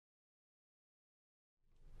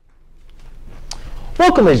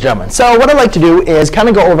Welcome, ladies and gentlemen. So what I'd like to do is kind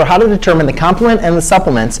of go over how to determine the complement and the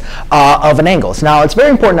supplements of an angle. So now it's very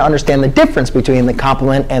important to understand the difference between the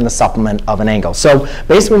complement and the supplement of an angle. So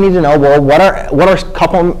basically we need to know, well, what are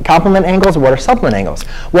complement angles and what are supplement angles?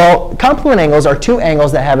 Well, complement angles are two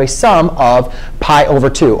angles that have a sum of pi over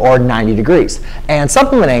 2, or 90 degrees. And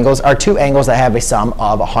supplement angles are two angles that have a sum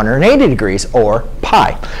of 180 degrees, or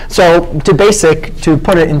pi. So to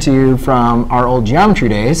put it into you from our old geometry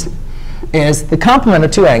days, is the complement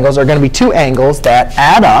of two angles are going to be two angles that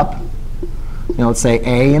add up, let's say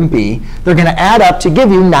A and B. They're going to add up to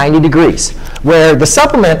give you 90 degrees, where the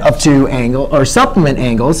supplement of supplement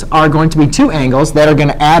angles are going to be two angles that are going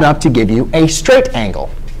to add up to give you a straight angle.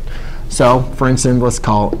 So for instance, let's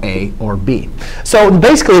call A or B. So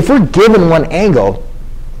basically, if we're given one angle,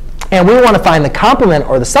 and we want to find the complement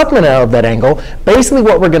or the supplement of that angle, basically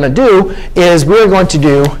what we're going to do is we're going to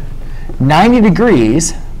do 90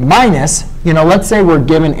 degrees minus, let's say we're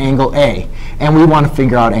given angle A, and we want to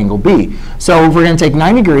figure out angle B. So we're going to take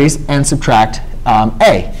 90 degrees and subtract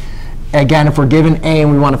A. Again, if we're given A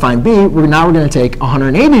and we want to find B, now we're going to take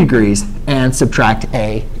 180 degrees and subtract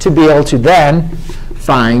A to be able to then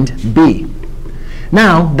find B.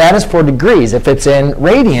 Now, that is for degrees. If it's in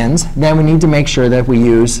radians, then we need to make sure that we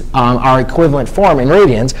use our equivalent form in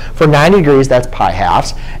radians. For 90 degrees, that's pi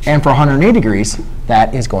halves. And for 180 degrees,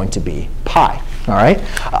 that is going to be pi. All right?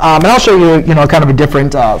 And I'll show you, kind of a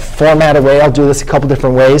different formatted way. I'll do this a couple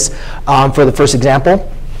different ways for the first example.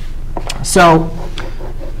 So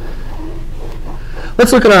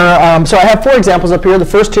let's look at our, so I have 4 examples up here. The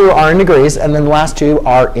first 2 are in degrees, and then the last 2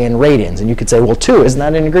 are in radians. And you could say, well, 2, isn't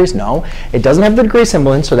that in degrees? No, it doesn't have the degree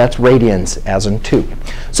symbol in, so that's radians, as in 2.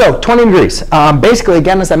 So 20 degrees. Basically,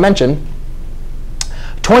 again, as I mentioned,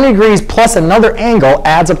 20 degrees plus another angle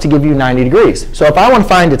adds up to give you 90 degrees. So if I want to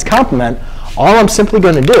find its complement, all I'm simply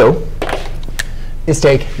going to do is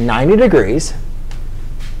take 90 degrees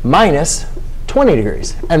minus 20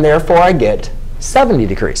 degrees. And therefore, I get 70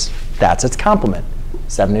 degrees. That's its complement,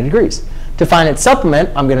 70 degrees. To find its supplement,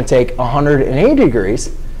 I'm going to take 180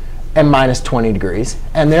 degrees and minus 20 degrees.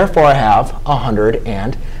 And therefore, I have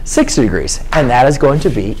 160 degrees. And that is going to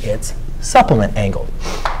be its supplement angle.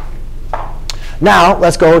 Now,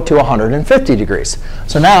 let's go to 150 degrees.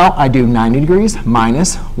 So now I do 90 degrees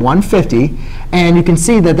minus 150. And you can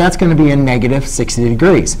see that that's going to be a negative 60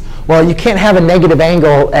 degrees. Well, you can't have a negative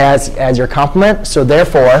angle as your complement. So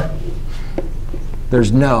therefore,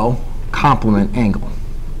 there's no complement angle.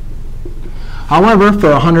 However,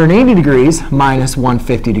 for 180 degrees minus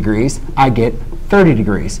 150 degrees, I get 30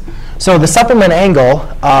 degrees. So the supplement angle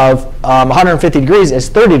of 150 degrees is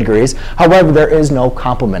 30 degrees. However, there is no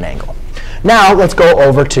complement angle. Now let's go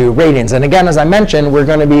over to radians. And again, as I mentioned, we're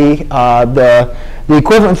going to be the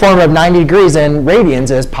equivalent form of 90 degrees in radians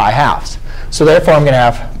is pi halves. So therefore, I'm going to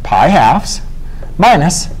have pi halves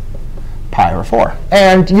minus pi over 4.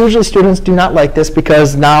 And usually students do not like this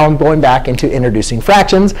because now I'm going back into introducing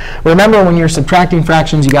fractions. Remember, when you're subtracting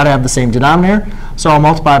fractions, you got to have the same denominator. So I'll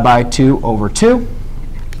multiply by 2 over 2.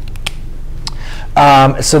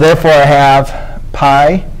 So therefore, I have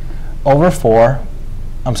pi over 4.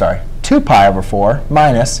 I'm sorry, 2 pi over 4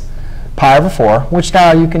 minus pi over 4, which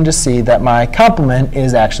now you can just see that my complement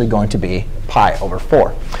is actually going to be pi over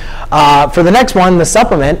 4. For the next one, the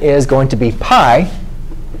supplement is going to be pi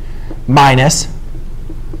minus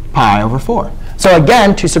pi over 4. So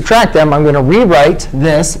again, to subtract them, I'm going to rewrite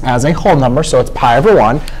this as a whole number. So it's pi over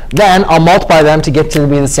 1. Then I'll multiply them to get to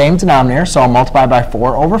be the same denominator. So I'll multiply by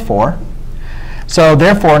 4 over 4. So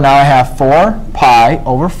therefore, now I have 4 pi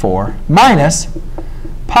over 4 minus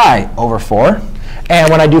pi over 4. And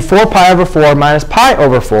when I do 4 pi over 4 minus pi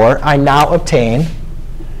over 4, I now obtain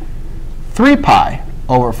 3 pi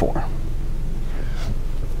over 4.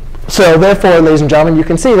 So therefore, ladies and gentlemen, you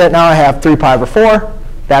can see that now I have 3 pi over 4.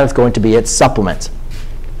 That is going to be its supplement.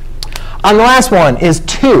 On the last one is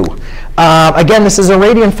 2. Again, this is a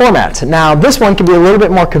radian format. Now, this one can be a little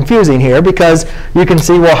bit more confusing here because you can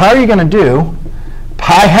see, well, how are you going to do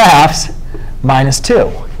pi halves minus 2?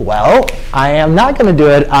 Well, I am not going to do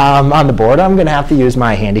it on the board. I'm going to have to use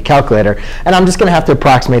my handy calculator. And I'm just going to have to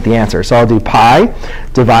approximate the answer. So I'll do pi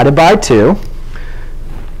divided by 2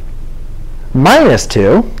 minus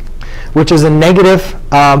 2, which is a negative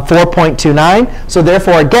 4.29. So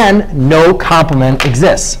therefore, again, no complement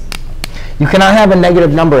exists. You cannot have a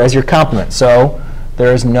negative number as your complement. So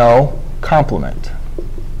there is no complement.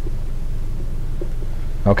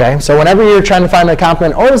 OK? So whenever you're trying to find the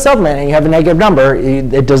complement or the supplement and you have a negative number,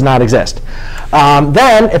 it does not exist.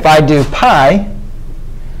 Then if I do pi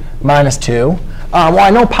minus 2, well,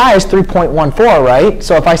 I know pi is 3.14, right?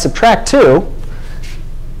 So if I subtract 2,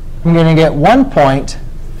 I'm going to get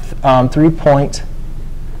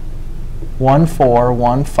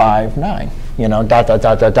 3.14159. You know, dot, dot,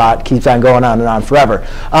 dot, dot, dot, keeps on going on and on forever.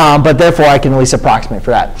 But therefore, I can at least approximate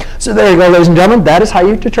for that. So there you go, ladies and gentlemen. That is how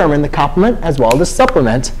you determine the complement as well as the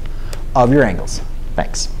supplement of your angles.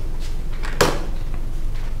 Thanks.